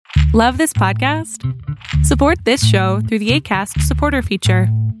Love this podcast? Support this show through the Acast supporter feature.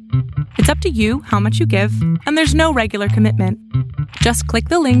 It's up to you how much you give, and there's no regular commitment. Just click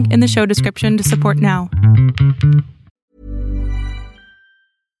the link in the show description to support now.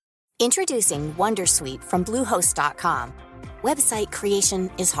 Introducing Wondersuite from Bluehost.com. Website creation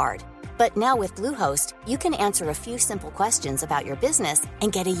is hard, but now with Bluehost, you can answer a few simple questions about your business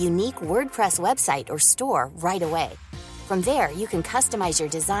and get a unique WordPress website or store right away. From there, you can customize your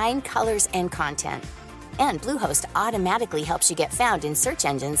design, colors, and content. And Bluehost automatically helps you get found in search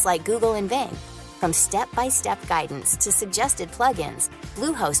engines like Google and Bing. From step-by-step guidance to suggested plugins,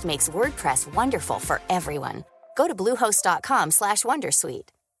 Bluehost makes WordPress wonderful for everyone. Go to bluehost.com/wondersuite.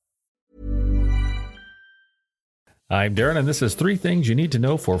 I'm Darren, and this is 3 Things You Need to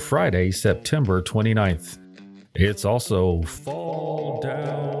Know for Friday, September 29th. It's also Fall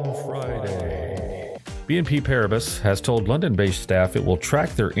Down Friday. BNP Paribas has told London-based staff it will track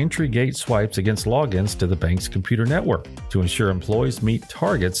their entry gate swipes against logins to the bank's computer network to ensure employees meet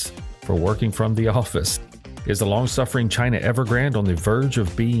targets for working from the office. Is the long-suffering China Evergrande on the verge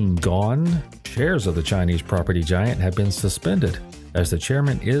of being gone? Shares of the Chinese property giant have been suspended as the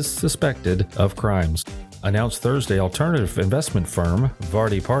chairman is suspected of crimes. Announced Thursday, alternative investment firm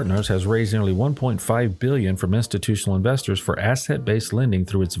Vardy Partners has raised nearly $1.5 billion from institutional investors for asset-based lending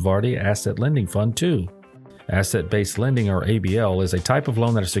through its Vardy Asset Lending Fund 2. Asset-based lending, or ABL, is a type of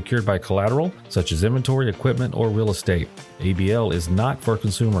loan that is secured by collateral, such as inventory, equipment, or real estate. ABL is not for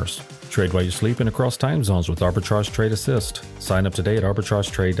consumers. Trade while you sleep and across time zones with Arbitrage Trade Assist. Sign up today at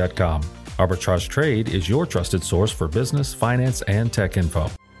arbitragetrade.com. Arbitrage Trade is your trusted source for business, finance, and tech info.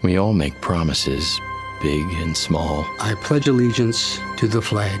 We all make promises, big and small. I pledge allegiance to the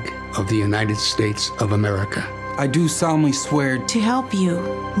flag of the United States of America. I do solemnly swear to help you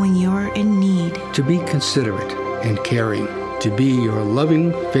when you're in need, to be considerate and caring, to be your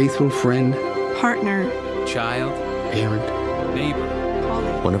loving, faithful friend, partner, child, parent, neighbor.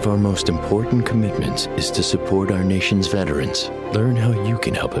 One of our most important commitments is to support our nation's veterans. Learn how you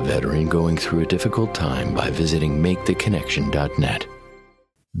can help a veteran going through a difficult time by visiting maketheconnection.net.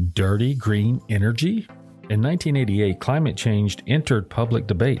 Dirty green energy? In 1988, climate change entered public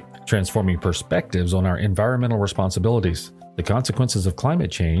debate, transforming perspectives on our environmental responsibilities. The consequences of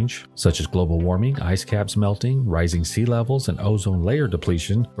climate change, such as global warming, ice caps melting, rising sea levels, and ozone layer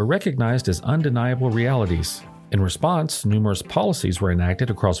depletion, were recognized as undeniable realities. In response, numerous policies were enacted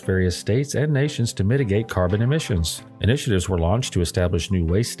across various states and nations to mitigate carbon emissions. Initiatives were launched to establish new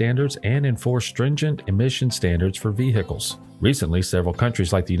waste standards and enforce stringent emission standards for vehicles. Recently, several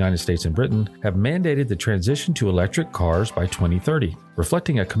countries like the United States and Britain have mandated the transition to electric cars by 2030,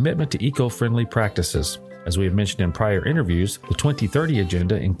 reflecting a commitment to eco-friendly practices. As we have mentioned in prior interviews, the 2030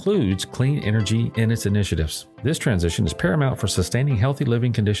 Agenda includes clean energy in its initiatives. This transition is paramount for sustaining healthy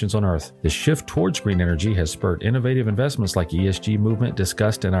living conditions on Earth. The shift towards green energy has spurred innovative investments like ESG movement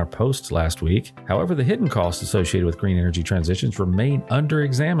discussed in our posts last week. However, the hidden costs associated with green energy transitions remain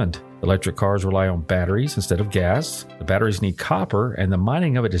under-examined. Electric cars rely on batteries instead of gas. The batteries need copper, and the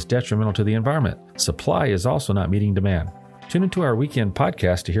mining of it is detrimental to the environment. Supply is also not meeting demand. Tune into our weekend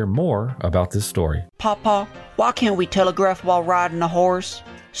podcast to hear more about this story. Papa, why can't we telegraph while riding a horse?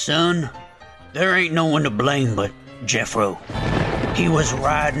 Son, there ain't no one to blame but Jeffro. He was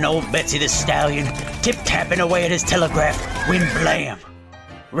riding old Betsy the Stallion, tip-tapping away at his telegraph, when blam!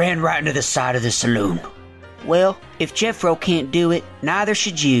 Ran right into the side of the saloon. Well, if Jeffro can't do it, neither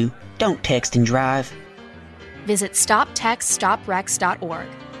should you. Don't text and drive. Visit StopTextStopWrecks.org.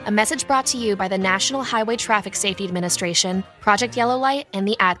 A message brought to you by the National Highway Traffic Safety Administration, Project Yellow Light, and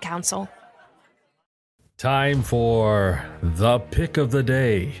the Ad Council. Time for the pick of the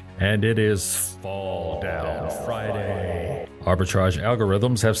day, and it is Fall Down Friday. Arbitrage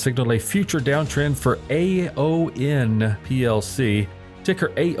algorithms have signaled a future downtrend for AON PLC,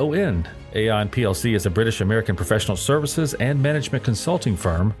 ticker AON. Aon PLC is a British-American professional services and management consulting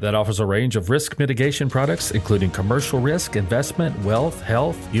firm that offers a range of risk mitigation products, including commercial risk, investment, wealth,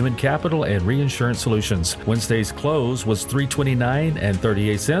 health, human capital, and reinsurance solutions. Wednesday's close was $329.38,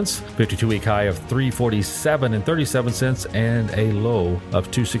 52-week high of $347.37, and a low of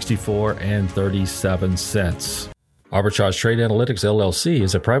 $264.37. Arbitrage Trade Analytics LLC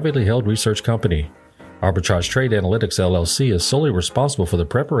is a privately held research company. Arbitrage Trade Analytics LLC is solely responsible for the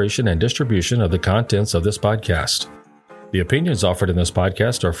preparation and distribution of the contents of this podcast. The opinions offered in this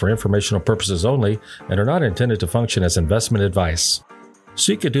podcast are for informational purposes only and are not intended to function as investment advice.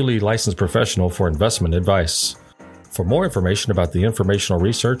 Seek a duly licensed professional for investment advice. For more information about the informational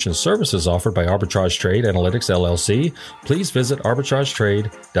research and services offered by Arbitrage Trade Analytics LLC, please visit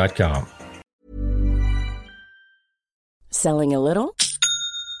arbitragetrade.com. Selling a little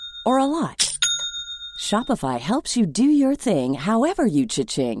or a lot? Shopify helps you do your thing however you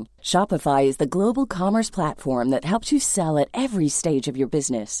cha-ching. Shopify is the global commerce platform that helps you sell at every stage of your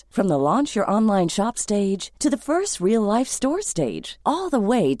business. From the launch your online shop stage to the first real-life store stage, all the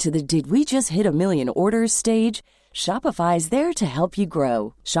way to the did we just hit a million orders stage. Shopify is there to help you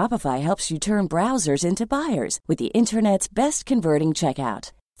grow. Shopify helps you turn browsers into buyers with the internet's best converting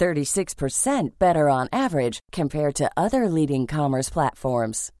checkout. 36% better on average compared to other leading commerce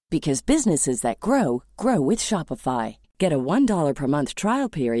platforms. Because businesses that grow, grow with Shopify. Get a $1 per month trial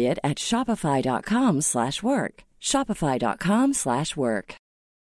period at shopify.com/work. Shopify.com/work.